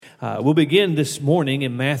We'll begin this morning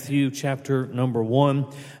in Matthew chapter number 1,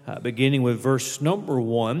 beginning with verse number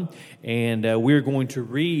 1, and we're going to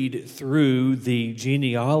read through the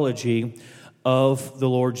genealogy of the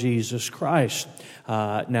Lord Jesus Christ.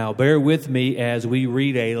 Now, bear with me as we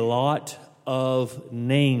read a lot of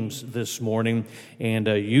names this morning, and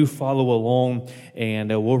you follow along, and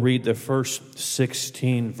we'll read the first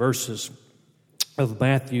 16 verses of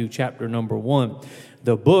Matthew chapter number 1.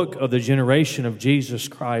 The book of the generation of Jesus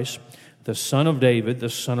Christ, the son of David, the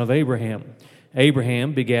son of Abraham.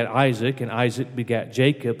 Abraham begat Isaac, and Isaac begat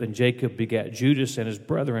Jacob, and Jacob begat Judas and his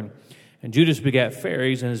brethren. And Judas begat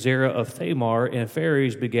Phares and Zerah of Thamar, and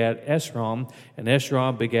Phares begat Esrom, and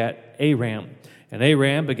Esrom begat Aram. And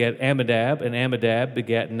Aram begat Amminadab, and Amminadab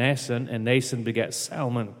begat Naasson, and Naasson begat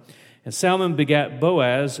Salmon. And Salmon begat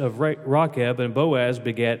Boaz of Rachab, and Boaz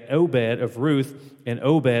begat Obed of Ruth, and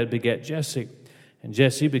Obed begat Jesse. And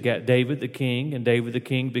Jesse begat David the king, and David the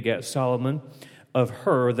king begat Solomon of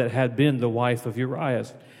her that had been the wife of Uriah.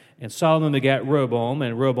 And Solomon begat Rehoboam,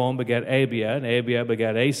 and Rehoboam begat Abiah, and Abiah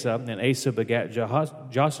begat Asa, and Asa begat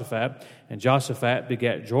Josaphat, and Josaphat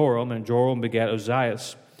begat Joram, and Joram begat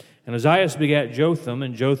Ozias. And Ozias begat Jotham,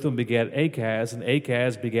 and Jotham begat Achaz, and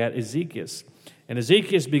Achaz begat Ezekias. And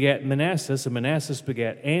Ezekias begat Manasseh, and Manasseh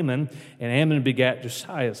begat Ammon, and Ammon begat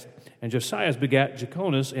Josias. And Josias begat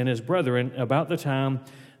Jeconias and his brethren about the time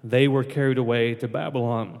they were carried away to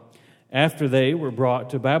Babylon. After they were brought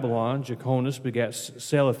to Babylon, Jeconias begat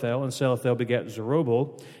Selathiel, and Selathiel begat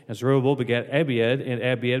Zerubbabel, and Zerubbabel begat Abiad, and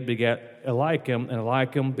Abiad begat Eliakim, and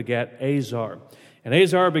Eliakim begat Azar. And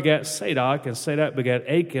Azar begat Sadoc, and Sadoc begat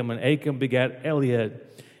Achim, and Achim begat Eliad.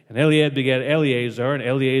 And Eliad begat Eleazar, and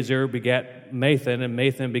Eleazar begat Mathan, and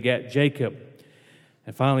Mathan begat Jacob.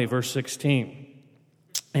 And finally, verse 16.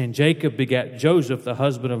 And Jacob begat Joseph, the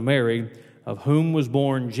husband of Mary, of whom was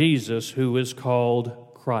born Jesus, who is called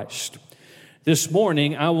Christ. This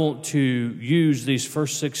morning, I want to use these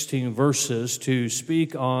first 16 verses to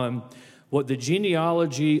speak on what the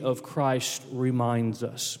genealogy of Christ reminds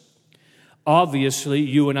us. Obviously,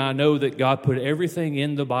 you and I know that God put everything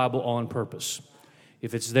in the Bible on purpose.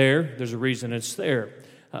 If it's there, there's a reason it's there.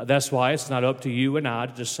 That's why it's not up to you and I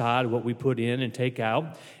to decide what we put in and take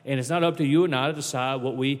out. And it's not up to you and I to decide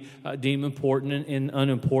what we deem important and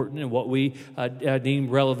unimportant and what we deem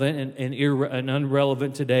relevant and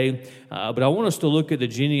unrelevant today. But I want us to look at the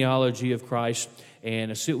genealogy of Christ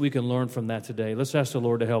and see what we can learn from that today. Let's ask the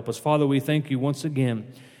Lord to help us. Father, we thank you once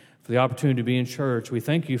again for the opportunity to be in church. We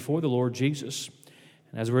thank you for the Lord Jesus.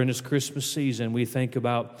 And as we're in this Christmas season, we think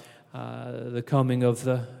about the coming of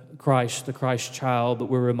the Christ child, but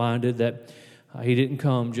we're reminded that he didn't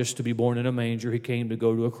come just to be born in a manger. He came to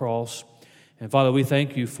go to a cross. And Father, we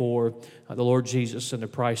thank you for the Lord Jesus and the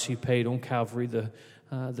price he paid on Calvary,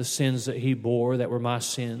 the sins that he bore that were my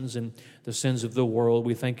sins and the sins of the world.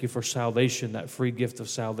 We thank you for salvation, that free gift of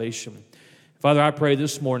salvation. Father, I pray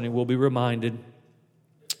this morning we'll be reminded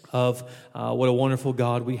of what a wonderful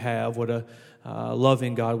God we have, what a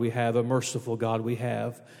loving God we have, a merciful God we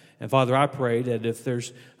have. And Father, I pray that if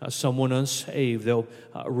there's someone unsaved, they'll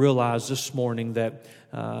realize this morning that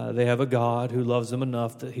they have a God who loves them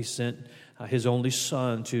enough that he sent his only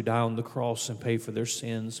Son to die on the cross and pay for their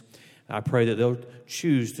sins. I pray that they'll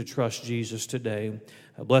choose to trust Jesus today.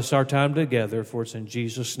 Bless our time together, for it's in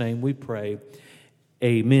Jesus' name we pray.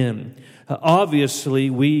 Amen.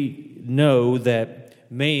 Obviously, we know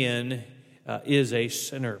that man is a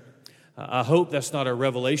sinner. I hope that's not a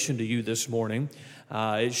revelation to you this morning.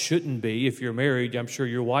 It shouldn't be. If you're married, I'm sure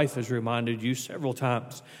your wife has reminded you several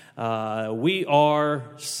times. We are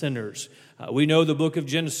sinners. We know the book of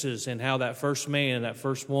Genesis and how that first man, that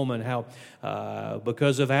first woman, how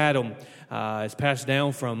because of Adam, it's passed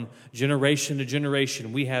down from generation to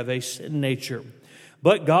generation. We have a sin nature.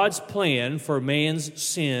 But God's plan for man's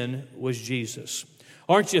sin was Jesus.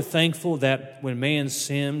 Aren't you thankful that when man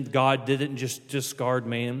sinned, God didn't just discard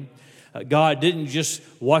man? God didn't just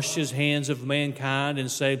wash his hands of mankind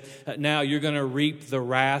and say, now you're going to reap the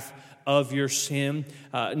wrath of your sin.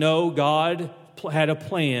 No, God had a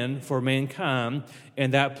plan for mankind,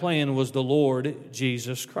 and that plan was the Lord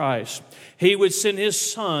Jesus Christ. He would send his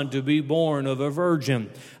Son to be born of a virgin.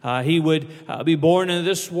 He would be born into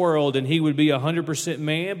this world, and he would be 100%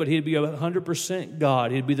 man, but he'd be 100%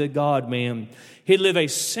 God. He'd be the God-man. He'd live a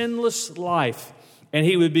sinless life. And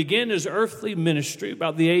he would begin his earthly ministry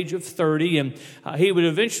about the age of 30, and he would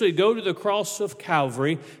eventually go to the cross of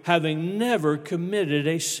Calvary, having never committed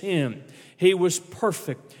a sin. He was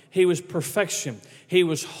perfect. He was perfection. He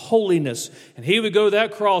was holiness. And he would go to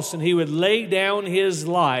that cross and he would lay down his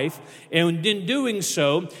life. And in doing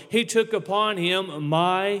so, he took upon him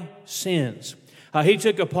my sins. He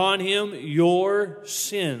took upon him your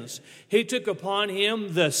sins. He took upon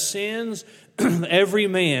him the sins of every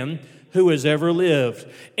man who has ever lived.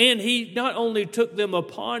 And he not only took them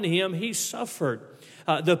upon him, he suffered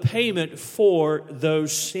the payment for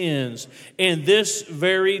those sins. And this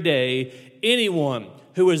very day, anyone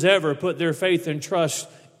who has ever put their faith and trust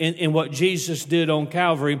in what Jesus did on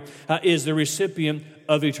Calvary is the recipient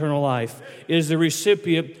of eternal life, is the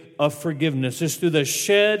recipient of forgiveness. It's through the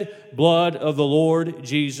shed blood of the Lord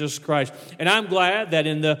Jesus Christ. And I'm glad that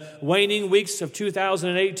in the waning weeks of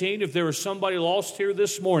 2018, if there was somebody lost here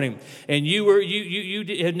this morning and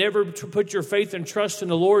you had never put your faith and trust in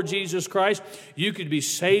the Lord Jesus Christ, you could be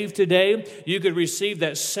saved today. You could receive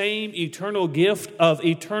that same eternal gift of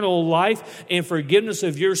eternal life and forgiveness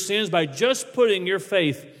of your sins by just putting your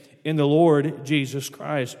faith in the Lord Jesus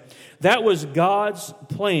Christ. That was God's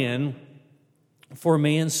plan for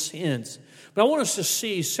man's sins. But I want us to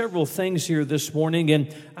see several things here this morning,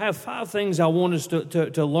 and I have 5 things I want us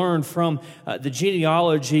to learn from the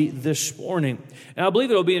genealogy this morning. And I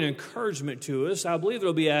believe it'll be an encouragement to us. I believe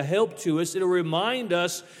it'll be a help to us. It'll remind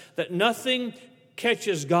us that nothing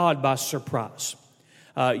catches God by surprise.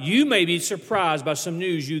 You may be surprised by some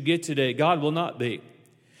news you get today. God will not be.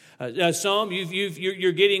 Some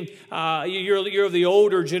you're getting you're of the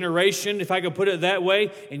older generation, if I could put it that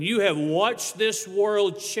way, and you have watched this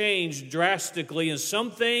world change drastically, and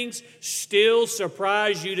some things still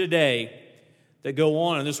surprise you today that go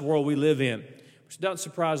on in this world we live in, which doesn't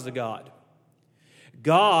surprise the God.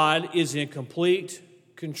 God is in complete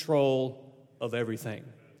control of everything.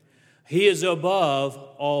 He is above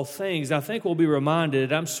all things. I think we'll be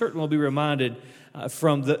reminded, I'm certain we'll be reminded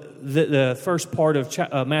from the first part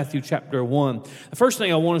of Matthew chapter 1. The first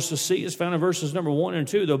thing I want us to see is found in verses number 1 and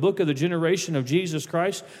 2, the book of the generation of Jesus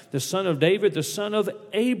Christ, the son of David, the son of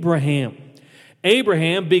Abraham.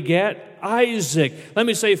 Abraham begat Isaac. Let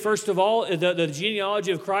me say, first of all, the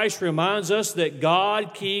genealogy of Christ reminds us that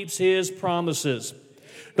God keeps His promises.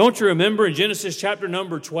 Don't you remember in Genesis chapter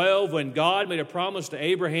number 12 when God made a promise to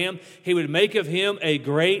Abraham, He would make of him a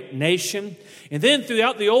great nation? And then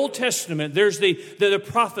throughout the Old Testament, there's the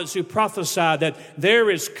prophets who prophesied that there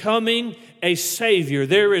is coming a Savior.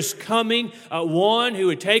 There is coming one who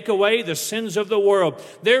would take away the sins of the world.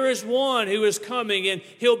 There is one who is coming, and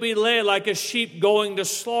He'll be led like a sheep going to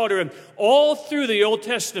slaughter. And all through the Old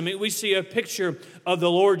Testament, we see a picture of the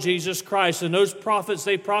Lord Jesus Christ. And those prophets,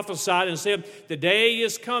 they prophesied and said, the day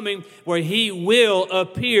is coming where He will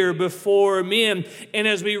appear before men. And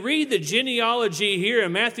as we read the genealogy here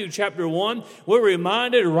in Matthew chapter 1, we're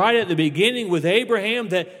reminded right at the beginning with Abraham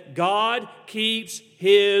that God keeps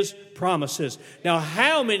His promises. Now,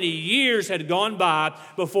 how many years had gone by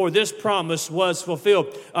before this promise was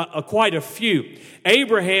fulfilled? Quite a few.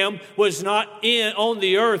 Abraham was not on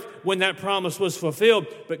the earth when that promise was fulfilled,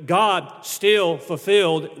 but God still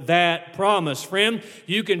fulfilled that promise. Friend,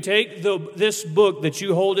 you can take this book that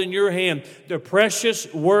you hold in your hand, the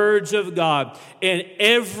precious words of God, and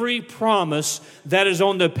every promise that is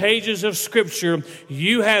on the pages of Scripture,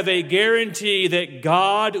 you have a guarantee that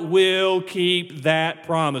God will keep that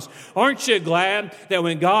promise. Aren't you glad that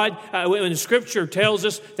when the Scripture tells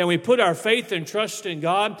us that we put our faith and trust in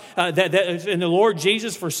God, that in the Lord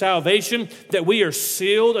Jesus for salvation, that we are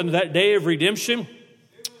sealed unto that day of redemption?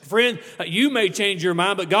 Friend, you may change your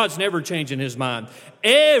mind, but God's never changing His mind.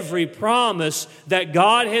 Every promise that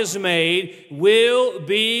God has made will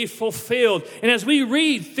be fulfilled. And as we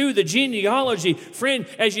read through the genealogy, friend,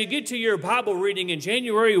 as you get to your Bible reading, and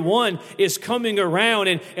January 1 is coming around,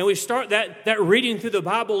 and we start that reading through the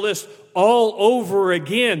Bible list all over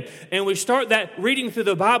again. And we start that reading through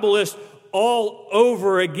the Bible list all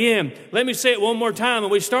over again. Let me say it one more time.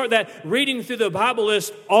 And we start that reading through the Bible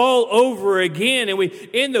list all over again. And we,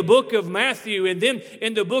 in the book of Matthew and then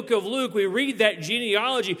in the book of Luke, we read that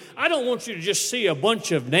genealogy. I don't want you to just see a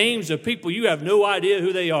bunch of names of people you have no idea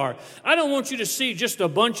who they are. I don't want you to see just a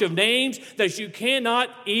bunch of names that you cannot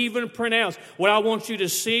even pronounce. What I want you to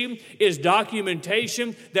see is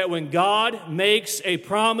documentation that when God makes a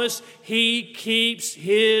promise, He keeps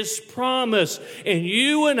His promise. And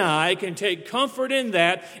you and I can take comfort in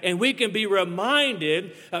that, and we can be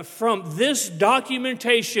reminded from this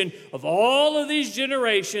documentation of all of these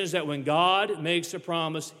generations that when God makes a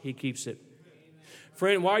promise, He keeps it.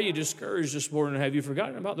 Friend, why are you discouraged this morning? Have you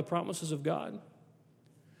forgotten about the promises of God?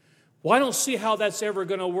 Well, I don't see how that's ever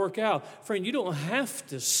going to work out. Friend, you don't have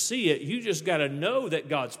to see it. You just got to know that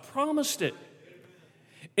God's promised it.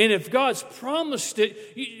 And if God's promised it,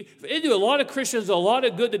 it do a lot of Christians a lot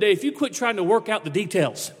of good today if you quit trying to work out the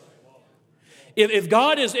details. If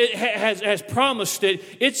God has promised it,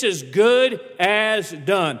 it's as good as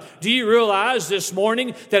done. Do you realize this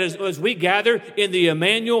morning that as we gather in the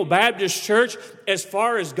Emmanuel Baptist Church, as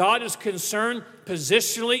far as God is concerned,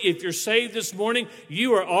 positionally, if you're saved this morning,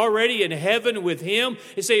 you are already in heaven with Him?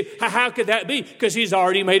 You say, how could that be? Because He's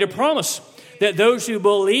already made a promise that those who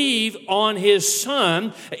believe on His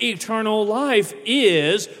Son, eternal life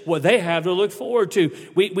is what they have to look forward to.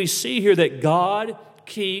 We see here that God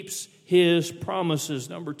keeps His promises.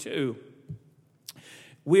 Number two,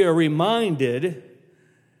 we are reminded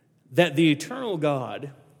that the eternal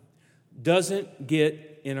God doesn't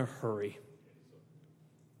get in a hurry.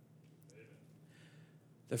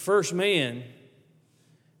 The first man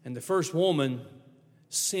and the first woman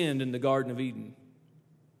sinned in the Garden of Eden.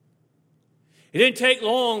 It didn't take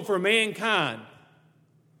long for mankind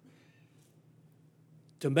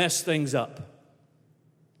to mess things up.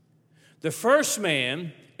 The first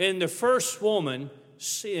man and the first woman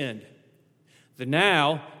sinned.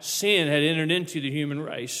 Now sin had entered into the human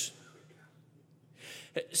race.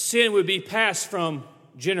 Sin would be passed from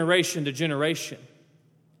generation to generation.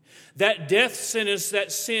 That death sentence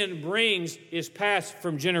that sin brings is passed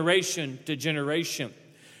from generation to generation.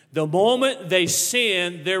 The moment they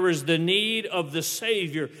sinned, there was the need of the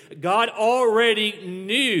Savior. God already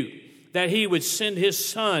knew that He would send His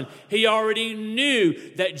Son. He already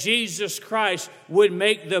knew that Jesus Christ would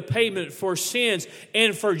make the payment for sins.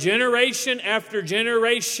 And for generation after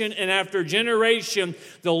generation and after generation,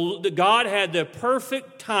 God had the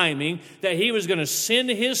perfect timing that He was going to send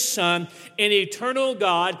His Son. And eternal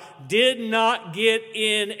God did not get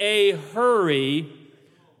in a hurry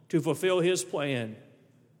to fulfill His plan.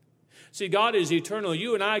 See, God is eternal.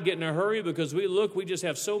 You and I get in a hurry because we just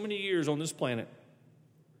have so many years on this planet.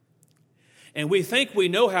 And we think we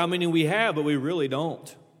know how many we have, but we really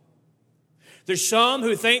don't. There's some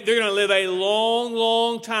who think they're going to live a long,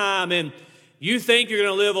 long time, and you think you're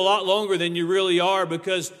going to live a lot longer than you really are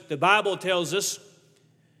because the Bible tells us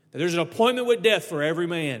that there's an appointment with death for every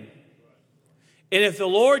man. And if the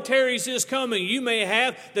Lord tarries His coming, you may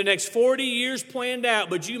have the next 40 years planned out,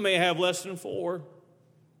 but you may have less than 4.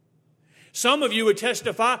 Some of you would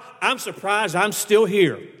testify, I'm surprised I'm still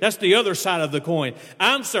here. That's the other side of the coin.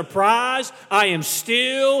 I'm surprised I am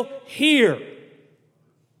still here.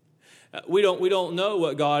 We don't know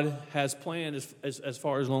what God has planned as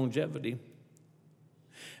far as longevity.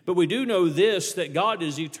 But we do know this, that God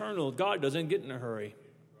is eternal. God doesn't get in a hurry.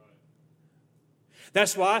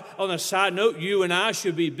 That's why, on a side note, you and I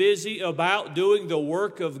should be busy about doing the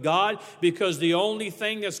work of God, because the only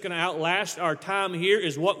thing that's going to outlast our time here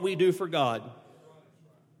is what we do for God.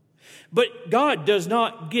 But God did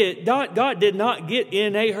not get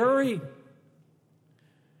in a hurry.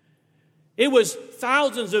 It was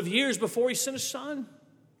thousands of years before He sent His Son,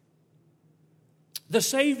 the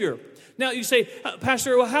Savior. Now you say,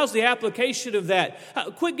 Pastor, well, how's the application of that?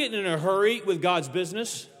 Quit getting in a hurry with God's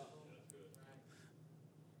business.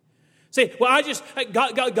 Say, well,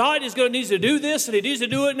 God is going to need to do this, and He needs to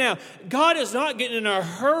do it now. God is not getting in a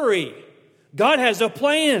hurry. God has a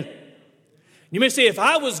plan. You may say, if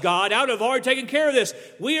I was God, I would have already taken care of this.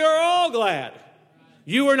 We are all glad.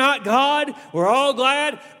 You are not God. We're all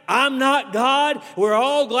glad. I'm not God. We're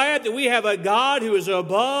all glad that we have a God who is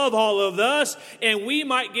above all of us. And we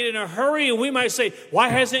might get in a hurry and we might say, why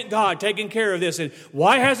hasn't God taken care of this? And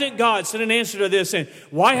why hasn't God sent an answer to this? And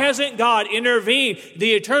why hasn't God intervened?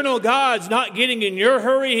 The eternal God's not getting in your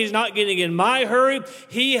hurry. He's not getting in my hurry.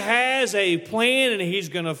 He has a plan and He's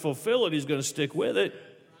going to fulfill it. He's going to stick with it.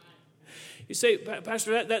 You say,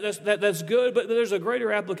 Pastor, that's good, but there's a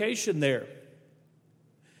greater application there.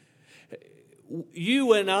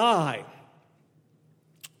 You and I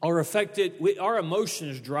are affected. Our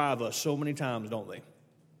emotions drive us so many times, don't they?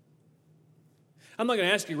 I'm not going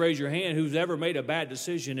to ask you to raise your hand who's ever made a bad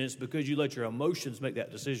decision, and it's because you let your emotions make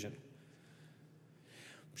that decision.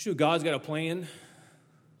 I'm sure God's got a plan.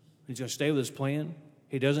 He's going to stay with His plan.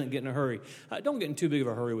 He doesn't get in a hurry. Don't get in too big of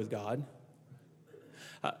a hurry with God.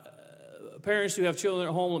 Parents who have children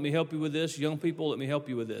at home, let me help you with this. Young people, let me help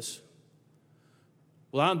you with this.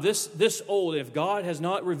 Well, I'm this old. If God has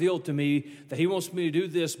not revealed to me that He wants me to do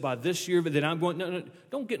this by this year, but then I'm going, no,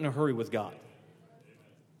 don't get in a hurry with God.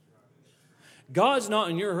 God's not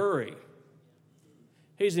in your hurry.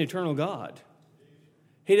 He's an eternal God.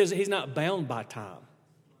 He's not bound by time.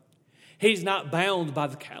 He's not bound by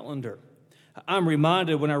the calendar. I'm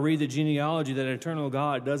reminded when I read the genealogy that an eternal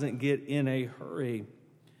God doesn't get in a hurry.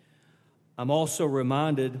 I'm also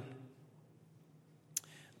reminded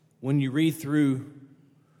when you read through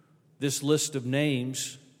this list of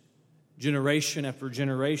names, generation after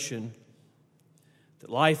generation, that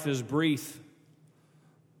life is brief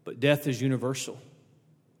but death is universal.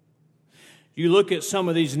 You look at some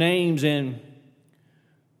of these names and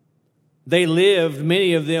they lived,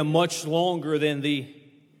 many of them, much longer than the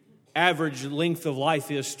average length of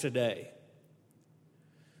life is today.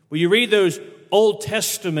 When you read those Old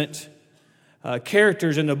Testament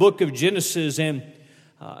characters in the book of Genesis, and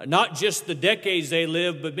not just the decades they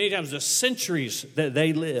lived, but many times the centuries that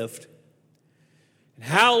they lived, and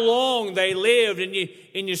how long they lived, and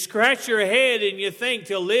you scratch your head and you think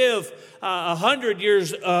to live 100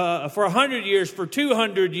 years, for 100 years, for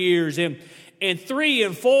 200 years, and 3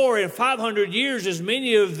 and 4 and 500 years, as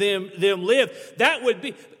many of them lived. That would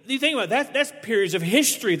be, you think about that, that's periods of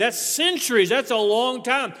history, that's centuries, that's a long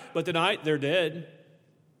time. But tonight, they're dead.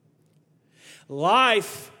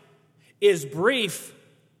 Life is brief,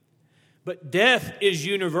 but death is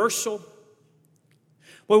universal.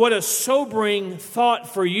 Well, what a sobering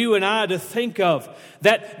thought for you and I to think of,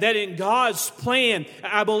 that in God's plan,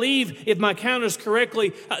 I believe, if my count is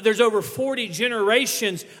correctly, there's over 40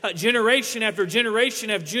 generations, generation after generation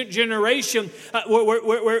after generation,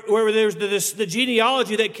 where there's the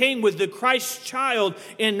genealogy that came with the Christ child,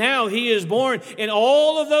 and now He is born, and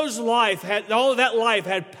all of that life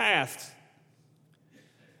had passed.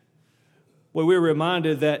 Well, we're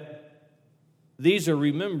reminded that these are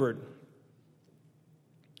remembered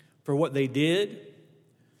for what they did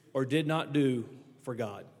or did not do for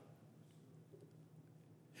God.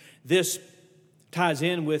 This ties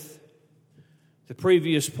in with the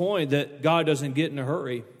previous point that God doesn't get in a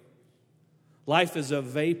hurry. Life is a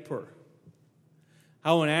vapor.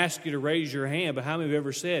 I want to ask you to raise your hand, but how many have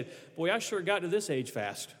ever said, boy, I sure got to this age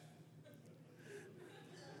fast?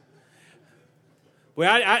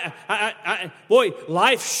 Boy,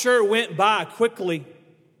 life sure went by quickly.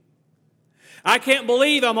 I can't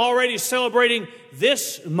believe I'm already celebrating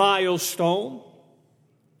this milestone.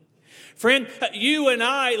 Friend, you and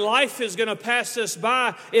I, life is going to pass us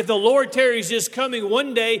by. If the Lord tarries His coming,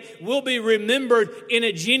 one day we'll be remembered in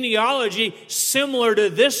a genealogy similar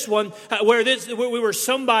to this one, where we were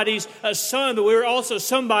somebody's son, but we were also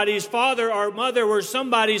somebody's father or mother, we're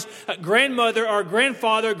somebody's grandmother or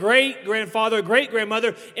grandfather, great-grandfather,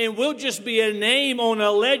 great-grandmother, and we'll just be a name on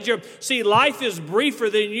a ledger. See, life is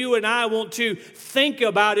briefer than you and I want to think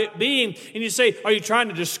about it being. And you say, are you trying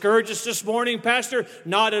to discourage us this morning, Pastor?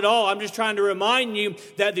 Not at all. I'm just trying to remind you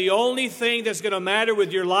that the only thing that's going to matter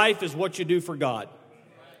with your life is what you do for God.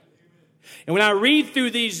 And when I read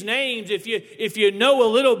through these names, if you know a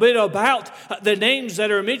little bit about the names that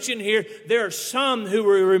are mentioned here, there are some who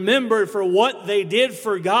were remembered for what they did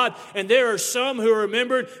for God, and there are some who are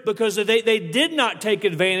remembered because they did not take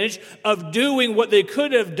advantage of doing what they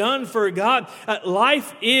could have done for God.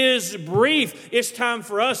 Life is brief. It's time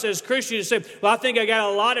for us as Christians to say, well, I think I got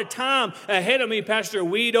a lot of time ahead of me, Pastor.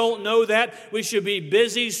 We don't know that. We should be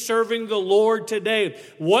busy serving the Lord today.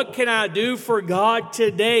 What can I do for God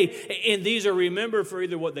today? And these are remembered for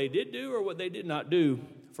either what they did do or what they did not do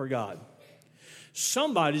for God.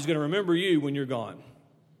 Somebody's going to remember you when you're gone.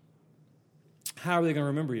 How are they going to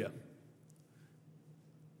remember you?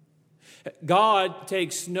 God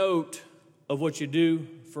takes note of what you do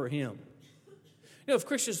for Him. You know, if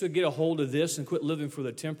Christians would get a hold of this and quit living for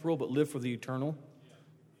the temporal but live for the eternal,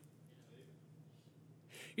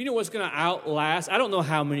 you know what's going to outlast? I don't know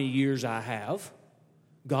how many years I have.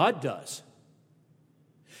 God does.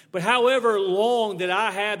 But however long that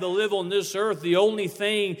I have to live on this earth, the only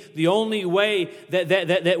way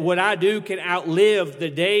that what I do can outlive the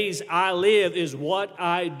days I live is what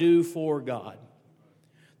I do for God.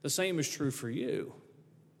 The same is true for you.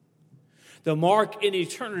 The mark in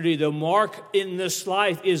eternity, the mark in this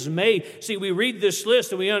life is made. See, we read this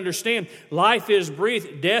list and we understand life is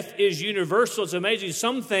brief, death is universal. It's amazing.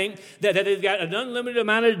 Some think that they've got an unlimited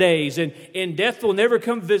amount of days and death will never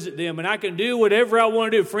come visit them and I can do whatever I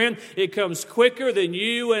want to do. Friend, it comes quicker than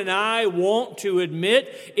you and I want to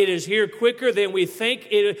admit. It is here quicker than we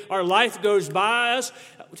think. Our life goes by us.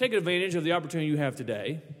 Take advantage of the opportunity you have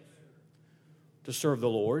today to serve the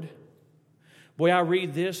Lord. Boy, I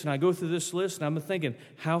read this and I go through this list and I'm thinking,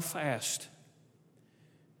 how fast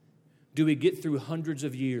do we get through hundreds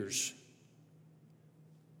of years?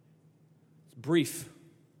 Brief.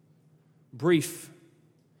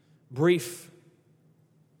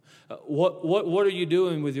 What are you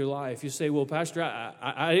doing with your life? You say, well, Pastor,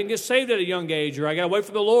 I didn't get saved at a young age, or I got to wait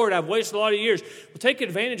for the Lord. I've wasted a lot of years. Well, take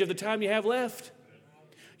advantage of the time you have left.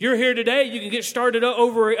 You're here today. You can get started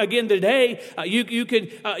over again today. You can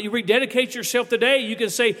rededicate yourself today. You can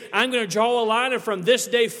say, I'm going to draw a line, and from this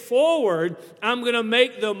day forward, I'm going to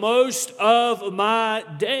make the most of my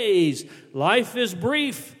days. Life is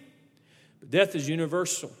brief, but death is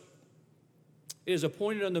universal. It is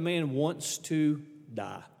appointed unto man once to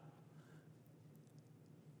die.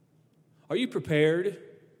 Are you prepared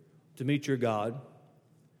to meet your God?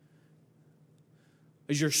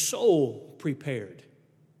 Is your soul prepared?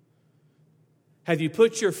 Have you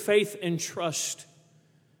put your faith and trust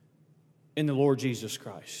in the Lord Jesus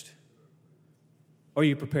Christ? Are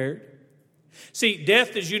you prepared? See,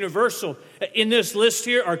 death is universal. In this list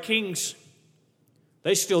here are kings.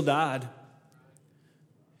 They still died.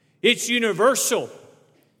 It's universal.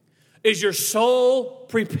 Is your soul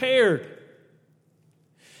prepared?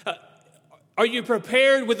 Are you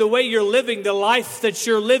prepared with the way you're living, the life that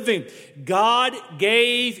you're living? God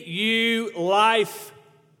gave you life.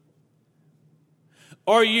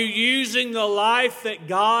 Are you using the life that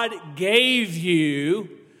God gave you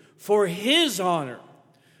for His honor,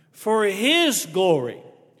 for His glory?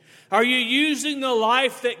 Are you using the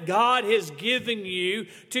life that God has given you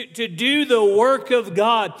to do the work of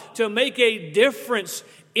God, to make a difference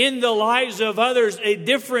in the lives of others, a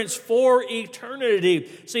difference for eternity?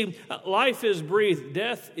 See, life is brief.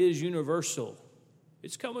 Death is universal.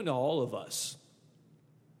 It's coming to all of us.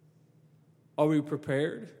 Are we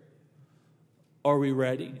prepared? Are we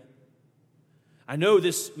ready? I know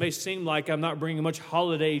this may seem like I'm not bringing much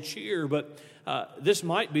holiday cheer, but this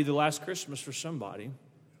might be the last Christmas for somebody.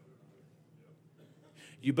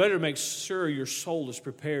 You better make sure your soul is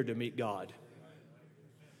prepared to meet God.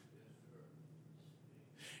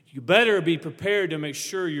 You better be prepared to make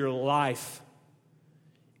sure your life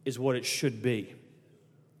is what it should be.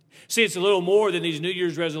 See, it's a little more than these New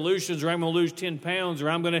Year's resolutions, or I'm going to lose 10 pounds, or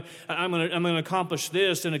I'm going to accomplish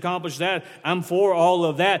this and accomplish that. I'm for all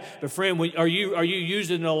of that. But friend, are you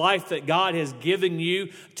using the life that God has given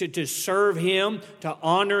you to serve Him, to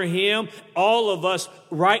honor Him? All of us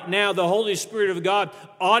right now, the Holy Spirit of God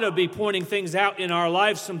ought to be pointing things out in our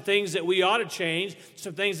lives, some things that we ought to change,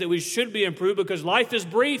 some things that we should be improved, because life is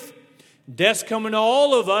brief. Death's coming to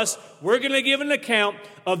all of us. We're going to give an account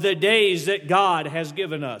of the days that God has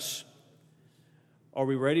given us. Are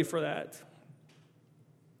we ready for that?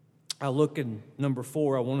 I look in number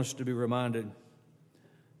 4. I want us to be reminded.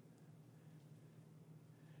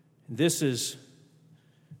 This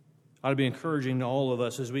ought to be encouraging to all of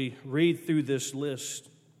us as we read through this list.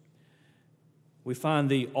 We find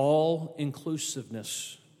the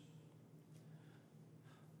all-inclusiveness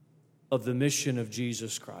of the mission of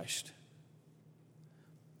Jesus Christ.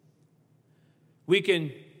 We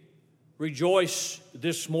can rejoice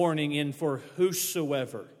this morning in for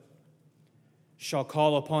whosoever shall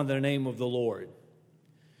call upon the name of the Lord.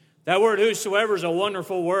 That word whosoever is a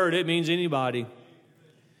wonderful word. It means anybody.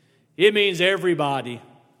 It means everybody.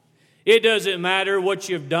 It doesn't matter what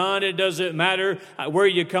you've done. It doesn't matter where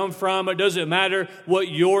you come from. It doesn't matter what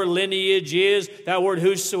your lineage is. That word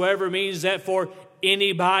whosoever means that for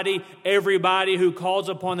anybody, everybody who calls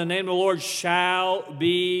upon the name of the Lord shall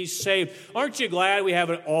be saved. Aren't you glad we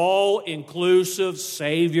have an all-inclusive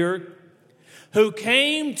Savior who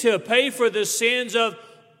came to pay for the sins of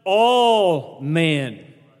all men?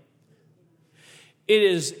 It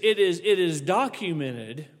is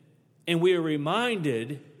documented, and we are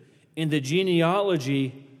reminded in the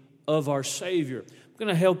genealogy of our Savior. I'm going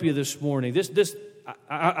to help you this morning.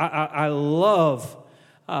 I love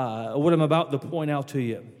what I'm about to point out to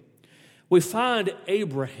you. We find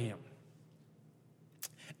Abraham.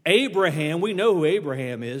 Abraham, we know who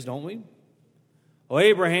Abraham is, don't we? Well,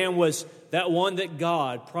 Abraham was that one that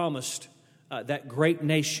God promised that great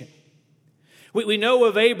nation. We know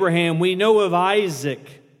of Abraham. We know of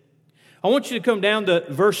Isaac. I want you to come down to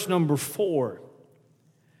verse number 4.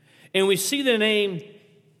 And we see the name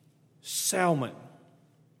Salmon.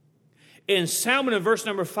 And Salmon in verse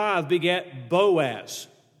number 5 begat Boaz,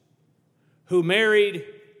 who married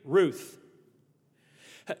Ruth.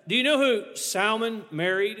 Do you know who Salmon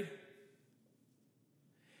married?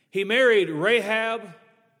 He married Rahab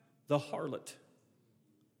the harlot.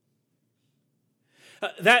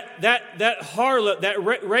 That harlot,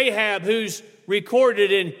 that Rahab, who's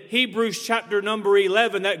recorded in Hebrews chapter number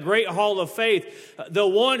 11, that great hall of faith, the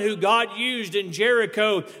one who God used in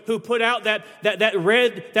Jericho, who put out that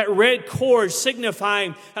red cord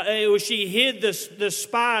signifying she hid the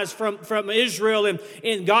spies from Israel,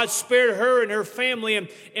 and God spared her and her family,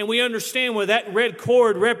 and we understand what that red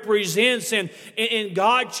cord represents, and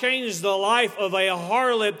God changed the life of a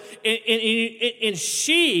harlot, and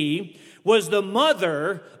she was the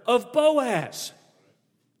mother of Boaz.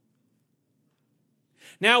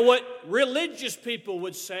 Now, what religious people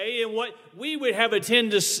would say, and what we would have a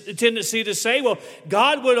tendency to say, well,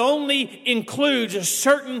 God would only include a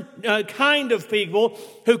certain kind of people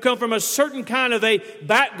who come from a certain kind of a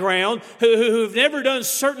background, who've never done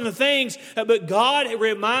certain things. But God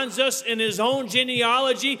reminds us in His own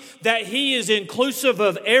genealogy that He is inclusive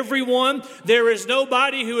of everyone. There is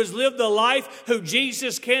nobody who has lived a life who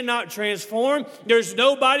Jesus cannot transform. There's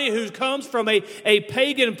nobody who comes from a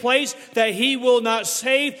pagan place that He will not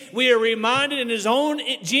save. We are reminded in His own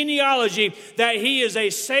genealogy that He is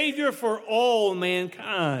a Savior for all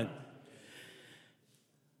mankind.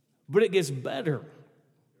 But it gets better.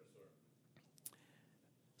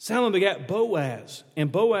 Salmon begat Boaz,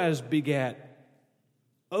 and Boaz begat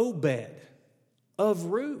Obed of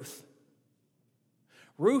Ruth.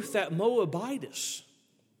 Ruth, that Moabitess.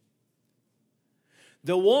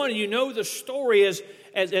 The one, you know the story,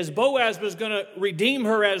 as Boaz was going to redeem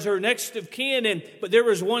her as her next of kin, but there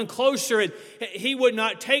was one closer, and he would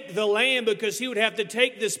not take the land because he would have to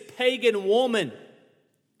take this pagan woman.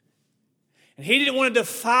 And he didn't want to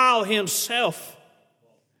defile himself.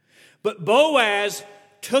 But Boaz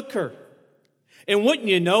took her. And wouldn't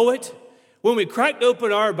you know it, when we cracked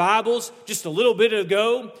open our Bibles just a little bit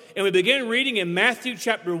ago, and we began reading in Matthew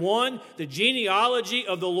chapter 1, the genealogy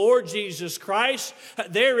of the Lord Jesus Christ,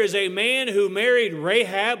 there is a man who married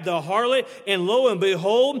Rahab the harlot, and lo and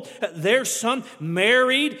behold, their son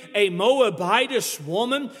married a Moabitess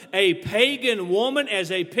woman, a pagan woman, as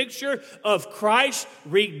a picture of Christ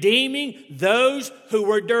redeeming those who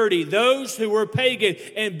were dirty, those who were pagan,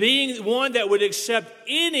 and being one that would accept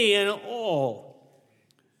any and all.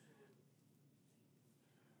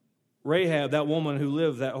 Rahab, that woman who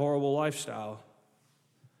lived that horrible lifestyle,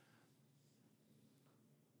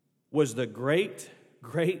 was the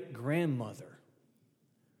great-great-grandmother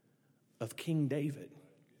of King David.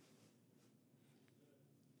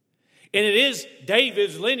 And it is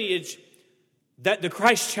David's lineage that the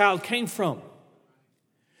Christ child came from.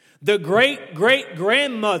 The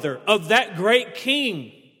great-great-grandmother of that great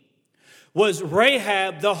king was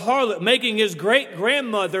Rahab the harlot, making his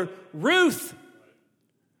great-grandmother Ruth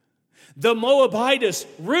the Moabitess,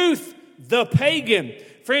 Ruth the pagan.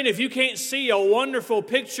 Friend, if you can't see a wonderful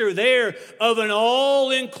picture there of an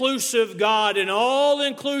all-inclusive God, an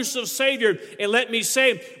all-inclusive Savior, and let me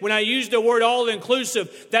say, when I use the word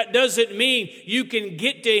all-inclusive, that doesn't mean you can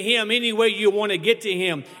get to Him any way you want to get to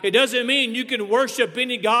Him. It doesn't mean you can worship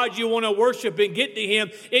any God you want to worship and get to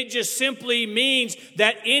Him. It just simply means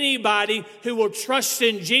that anybody who will trust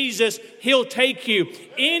in Jesus, He'll take you.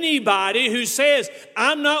 Anybody who says,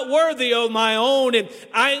 I'm not worthy of my own, and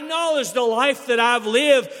I acknowledge the life that I've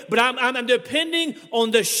lived, but I'm depending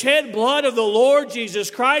on the shed blood of the Lord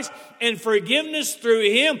Jesus Christ and forgiveness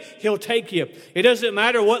through Him, He'll take you. It doesn't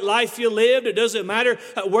matter what life you lived. It doesn't matter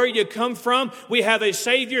where you come from. We have a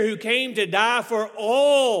Savior who came to die for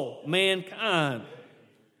all mankind.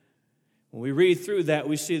 When we read through that,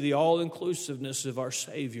 we see the all-inclusiveness of our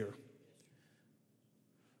Savior.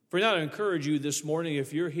 Friend, I encourage you this morning,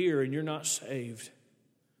 if you're here and you're not saved,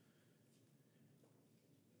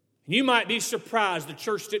 you might be surprised the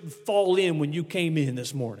church didn't fall in when you came in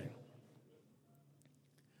this morning.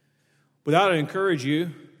 But I would encourage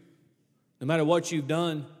you, no matter what you've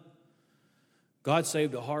done, God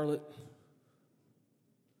saved a harlot.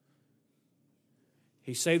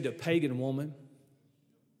 He saved a pagan woman.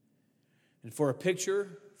 And for a picture,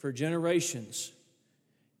 for generations,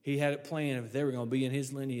 He had it planned if they were going to be in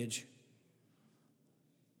His lineage.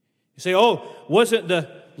 You say, oh, wasn't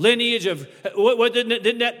the lineage of,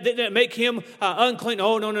 didn't that make him unclean?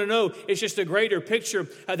 Oh, no. It's just a greater picture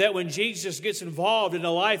that when Jesus gets involved in the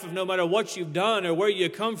life of no matter what you've done or where you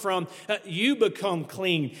come from, you become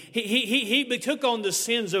clean. He took on the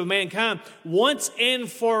sins of mankind once and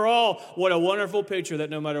for all. What a wonderful picture that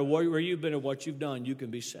no matter where you've been or what you've done, you can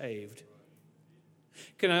be saved.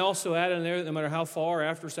 Can I also add in there that no matter how far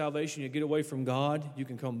after salvation you get away from God, you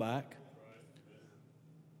can come back?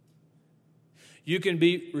 You can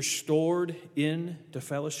be restored into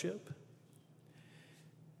fellowship.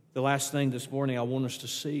 The last thing this morning I want us to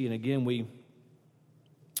see, and again we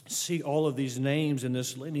see all of these names in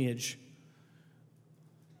this lineage.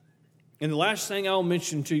 And the last thing I'll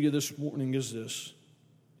mention to you this morning is this.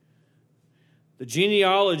 The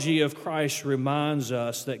genealogy of Christ reminds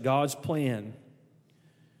us that God's plan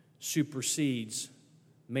supersedes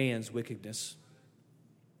man's wickedness.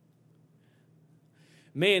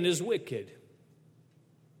 Man is wicked.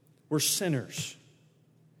 We're sinners.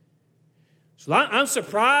 So I'm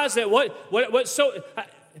surprised at we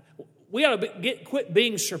ought to quit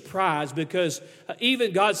being surprised because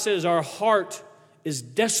even God says our heart is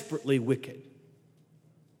desperately wicked.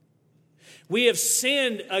 We have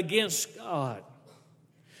sinned against God.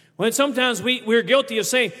 When sometimes we're guilty of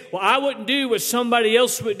saying, well, I wouldn't do what somebody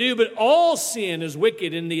else would do, but all sin is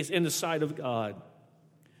wicked in the sight of God.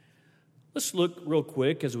 Let's look real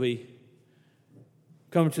quick as we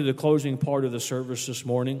come to the closing part of the service this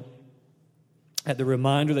morning at the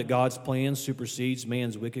reminder that God's plan supersedes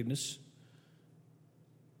man's wickedness.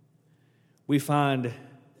 We find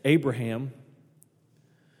Abraham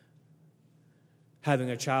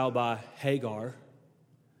having a child by Hagar,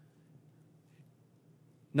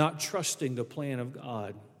 not trusting the plan of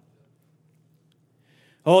God.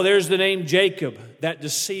 Oh, there's the name Jacob, that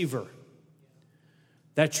deceiver,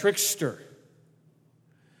 that trickster,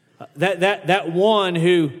 that one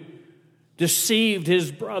who deceived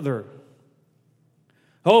his brother.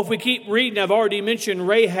 Oh, if we keep reading, I've already mentioned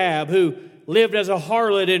Rahab, who lived as a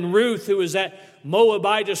harlot, and Ruth, who was that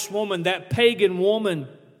Moabitess woman, that pagan woman.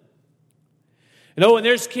 And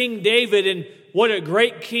there's King David, and what a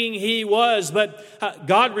great king he was. But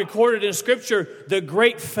God recorded in Scripture the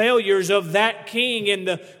great failures of that king and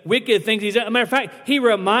the wicked things he's done. As a matter of fact, he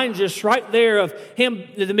reminds us right there of him,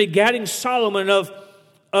 the begatting Solomon,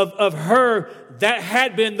 of her that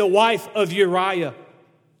had been the wife of Uriah.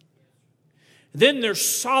 Then there's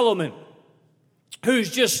Solomon,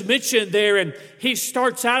 who's just mentioned there, and he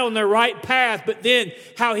starts out on the right path, but then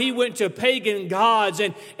how he went to pagan gods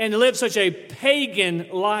and lived such a pagan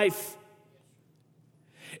life.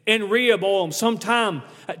 And Rehoboam, sometime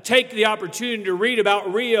take the opportunity to read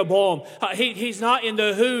about Rehoboam. He's not in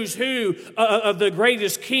the who's who of the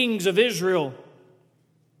greatest kings of Israel.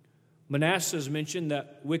 Manasseh's mentioned,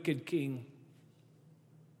 that wicked king.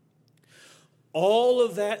 All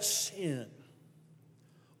of that sin,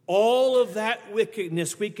 all of that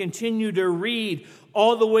wickedness, we continue to read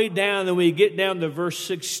all the way down, and we get down to verse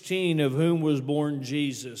 16, of whom was born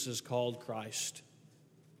Jesus, is called Christ.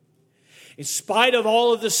 In spite of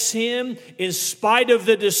all of the sin, in spite of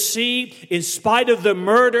the deceit, in spite of the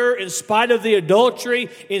murder, in spite of the adultery,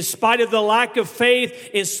 in spite of the lack of faith,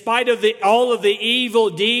 in spite of all of the evil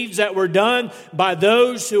deeds that were done by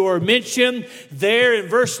those who are mentioned there in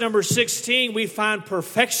verse number 16, we find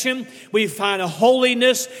perfection, we find a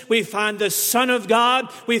holiness, we find the Son of God,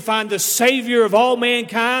 we find the Savior of all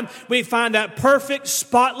mankind, we find that perfect,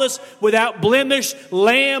 spotless, without blemish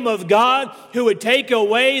Lamb of God who would take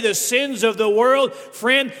away the sins of the world.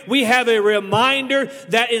 Friend, we have a reminder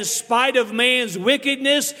that in spite of man's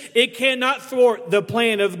wickedness, it cannot thwart the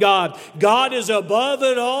plan of God. God is above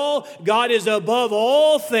it all. God is above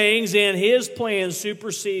all things, and His plan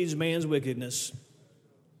supersedes man's wickedness.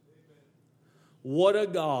 What a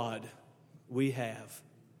God we have.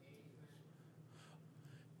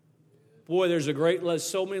 Boy, there's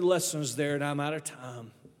so many lessons there, and I'm out of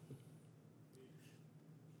time.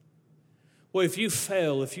 Well, if you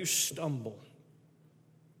fail, if you stumble,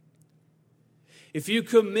 if you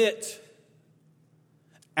commit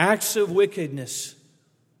acts of wickedness,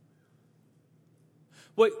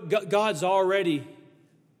 God's already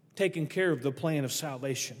taken care of the plan of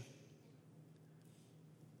salvation.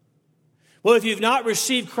 Well, if you've not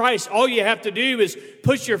received Christ, all you have to do is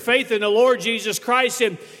put your faith in the Lord Jesus Christ.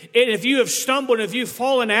 And if you have stumbled, if you've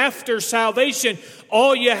fallen after salvation,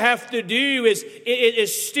 all you have to do is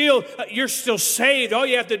you're still saved. All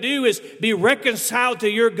you have to do is be reconciled to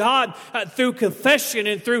your God through confession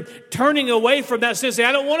and through turning away from that sin. Say,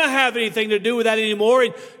 I don't want to have anything to do with that anymore.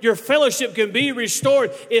 And your fellowship can be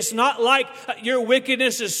restored. It's not like your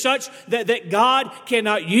wickedness is such that God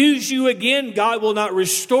cannot use you again. God will not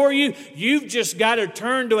restore you. You've just got to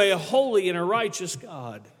turn to a holy and a righteous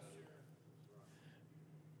God.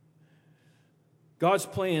 God's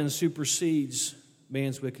plan supersedes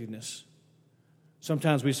man's wickedness.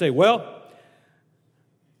 Sometimes we say, well,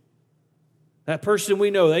 that person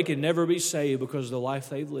we know, they can never be saved because of the life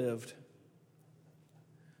they've lived.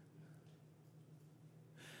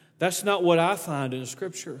 That's not what I find in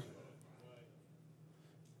Scripture.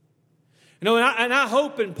 You know, and I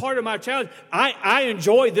hope, and part of my challenge, I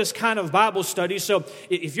enjoy this kind of Bible study. So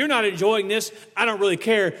if you're not enjoying this, I don't really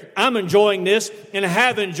care. I'm enjoying this and I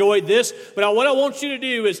have enjoyed this. But what I want you to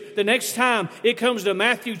do is the next time it comes to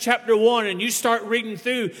Matthew chapter 1 and you start reading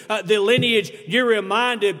through the lineage, you're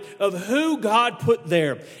reminded of who God put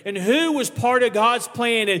there and who was part of God's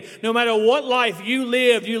plan. And no matter what life you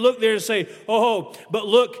lived, you look there and say, oh, but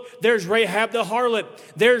look, there's Rahab the harlot.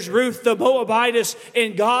 There's Ruth the Moabitess.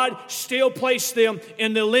 And God still place them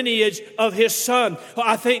in the lineage of His Son.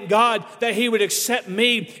 I thank God that He would accept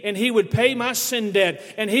me and He would pay my sin debt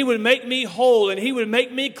and He would make me whole and He would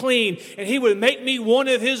make me clean and He would make me one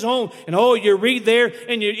of His own. And you read there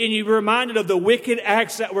and you're reminded of the wicked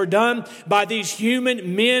acts that were done by these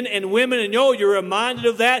human men and women. And you're reminded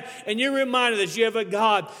of that, and you're reminded that you have a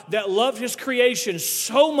God that loved His creation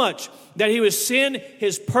so much that He would send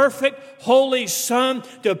His perfect, holy Son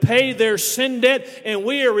to pay their sin debt. And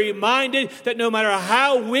we are reminded that no matter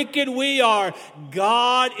how wicked we are,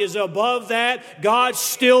 God is above that. God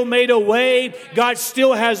still made a way. God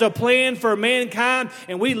still has a plan for mankind.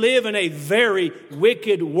 And we live in a very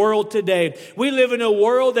wicked world today. We live in a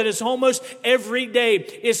world that is almost every day.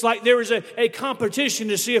 It's like there is a competition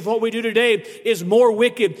to see if what we do today is more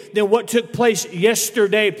wicked than what took place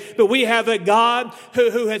yesterday. But we have a God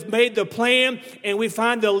who has made the plan, and we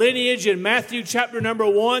find the lineage in Matthew chapter number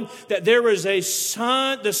 1 that there was a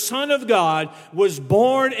son, the Son of God was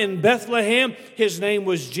born in Bethlehem. His name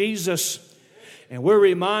was Jesus. And we're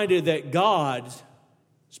reminded that God's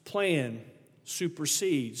plan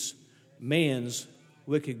supersedes man's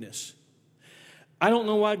wickedness. I don't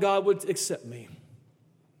know why God would accept me.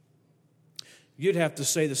 You'd have to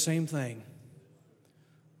say the same thing.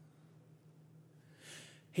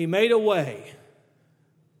 He made a way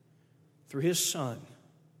through His Son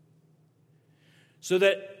so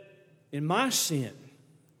that in my sin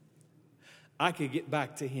I could get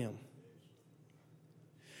back to Him.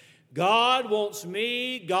 God wants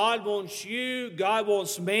me, God wants you, God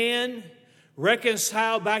wants man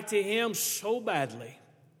reconciled back to Him so badly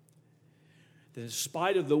that in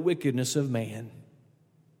spite of the wickedness of man,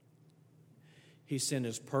 He sent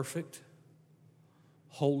His perfect,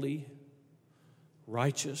 holy,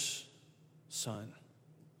 righteous Son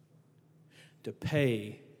to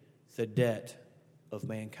pay the debt of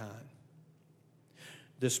mankind.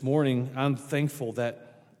 This morning, I'm thankful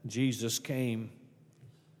that Jesus came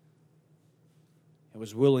and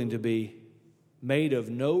was willing to be made of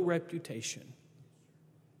no reputation,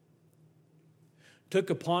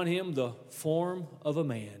 took upon Him the form of a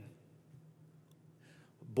man,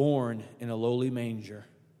 born in a lowly manger,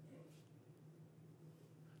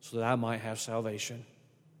 so that I might have salvation,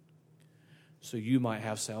 so you might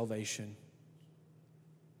have salvation.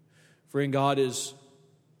 Friend, God has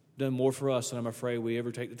done more for us than I'm afraid we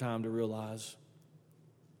ever take the time to realize.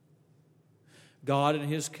 God in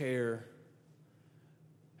His care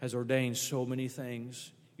has ordained so many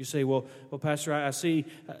things. You say, well, Pastor, I see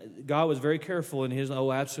God was very careful in His,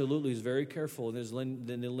 absolutely, He's very careful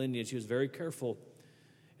in the lineage. He was very careful.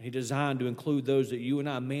 And He designed to include those that you and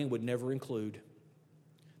I, man, would never include,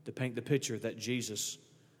 to paint the picture that Jesus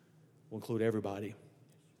will include everybody.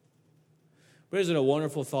 But isn't it a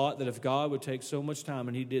wonderful thought that if God would take so much time,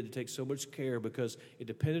 and He did, to take so much care because it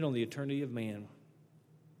depended on the eternity of man,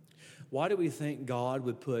 why do we think God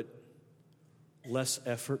would put less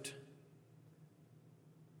effort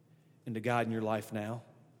into guiding your life now?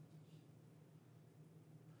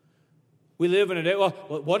 We live in a day, well,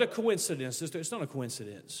 what a coincidence. It's not a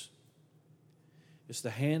coincidence. It's the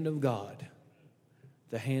hand of God.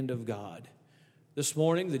 The hand of God. This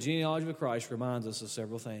morning, the genealogy of Christ reminds us of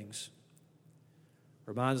several things.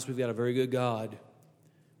 Reminds us we've got a very good God.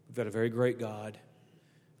 We've got a very great God.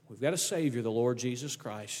 We've got a Savior, the Lord Jesus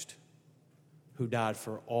Christ, who died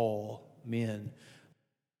for all men.